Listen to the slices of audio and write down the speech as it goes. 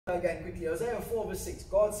again quickly. Hosea 4 verse 6.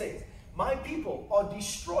 God says, my people are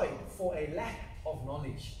destroyed for a lack of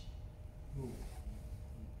knowledge.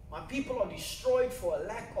 My people are destroyed for a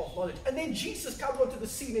lack of knowledge. And then Jesus comes onto the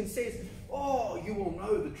scene and says, oh, you will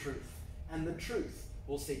know the truth, and the truth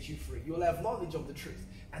will set you free. You will have knowledge of the truth,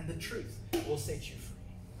 and the truth will set you free.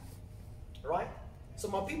 Right? So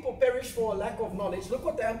my people perish for a lack of knowledge. Look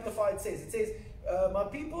what the Amplified says. It says, my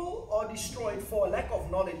people are destroyed for a lack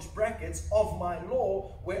of knowledge, brackets, of my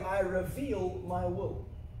law, where I reveal my will.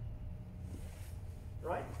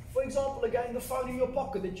 Right? For example, again, the phone in your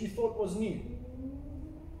pocket that you thought was new.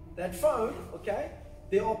 That phone, okay,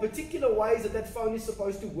 there are particular ways that that phone is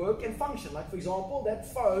supposed to work and function. Like, for example,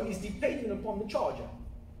 that phone is dependent upon the charger.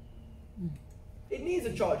 It needs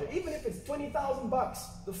a charger, even if it's 20,000 bucks,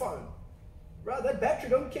 the phone. Right? That battery,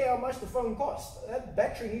 don't care how much the phone costs. That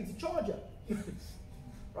battery needs a charger.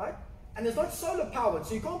 Right? And it's not solar powered,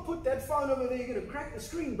 so you can't put that phone over there, you're going to crack the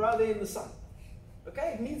screen, brother, in the sun.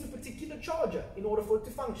 Okay? It needs a particular charger in order for it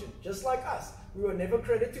to function. Just like us. We were never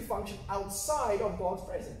created to function outside of God's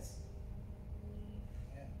presence.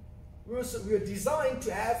 We were designed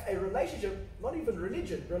to have a relationship, not even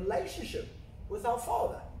religion, relationship with our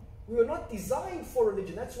Father. We were not designed for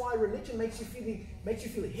religion. That's why religion makes you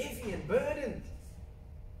feel heavy and burdened.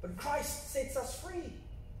 But Christ sets us free.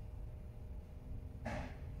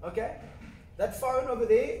 Okay? That phone over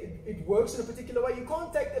there, it works in a particular way. You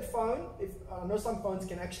can't take that phone, I know some phones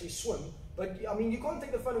can actually swim, but I mean, you can't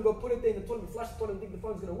take the phone and go put it there in the toilet and flush the toilet and think the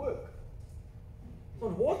phone's going to work. It's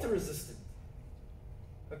not water resistant.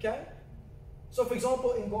 Okay? So for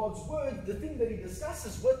example, in God's word, the thing that he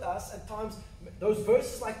discusses with us at times, those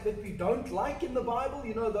verses like that we don't like in the Bible,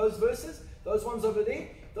 you know those verses, those ones over there,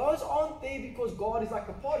 those aren't there because God is like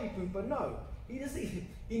a party pooper. No.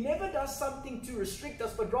 He never does something to restrict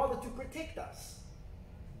us, but rather to protect us.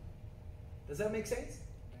 Does that make sense?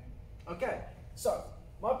 Okay. So,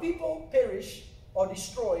 my people perish or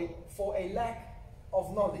destroyed for a lack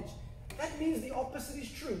of knowledge. That means the opposite is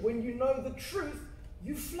true. When you know the truth,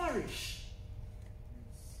 you flourish.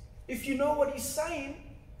 If you know what he's saying,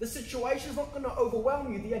 the situation is not going to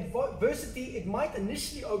overwhelm you. The adversity, it might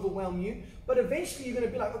initially overwhelm you, but eventually you're going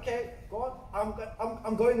to be like, okay, God,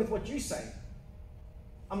 I'm going with what you say.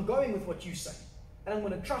 I'm going with what you say. And I'm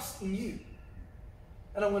going to trust in you.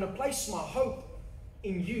 And I'm going to place my hope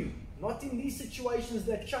in you. Not in these situations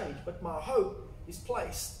that change, but my hope is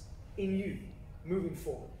placed in you moving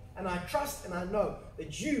forward. And I trust and I know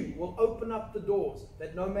that you will open up the doors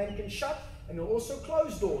that no man can shut, and you'll also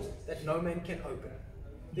close doors that no man can open.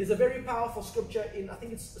 There's a very powerful scripture in, I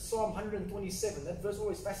think it's Psalm 127. That verse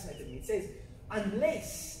always fascinated me. It says,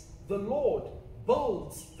 unless the Lord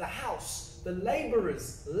builds the house, the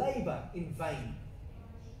laborers labor in vain.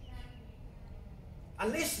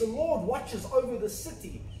 Unless the Lord watches over the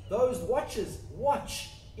city, those watchers watch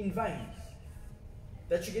in vain.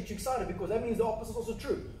 That should get you excited, because that means the opposite is also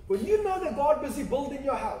true. When you know that God is busy building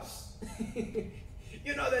your house,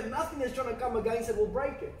 you know that nothing that's trying to come against it will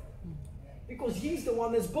break it. Because he's the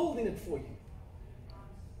one that's building it for you.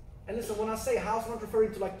 And listen, when I say house, I'm not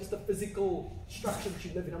referring to like just a physical structure that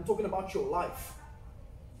you live in. I'm talking about your life.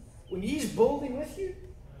 When he's building with you,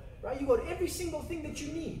 right, you got every single thing that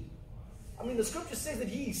you need. I mean, the scripture says that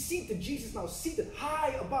he is seated, Jesus now seated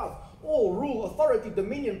high above all rule, authority,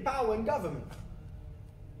 dominion, power, and government.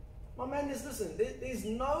 My man, listen, there's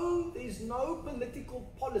no political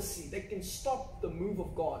policy that can stop the move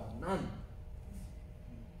of God. None.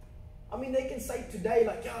 I mean, they can say today,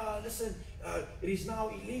 like, yeah, listen, it is now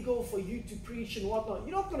illegal for you to preach and whatnot.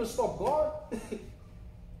 You're not going to stop God.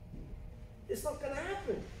 It's not going to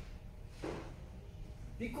happen.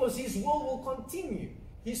 Because his will continue.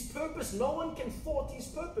 His purpose, no one can thwart his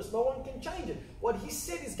purpose. No one can change it. What he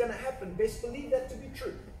said is going to happen. Best believe that to be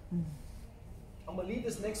true. I'm going to leave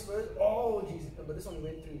this next verse. Oh, Jesus. But this one we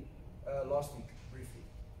went through last week, briefly.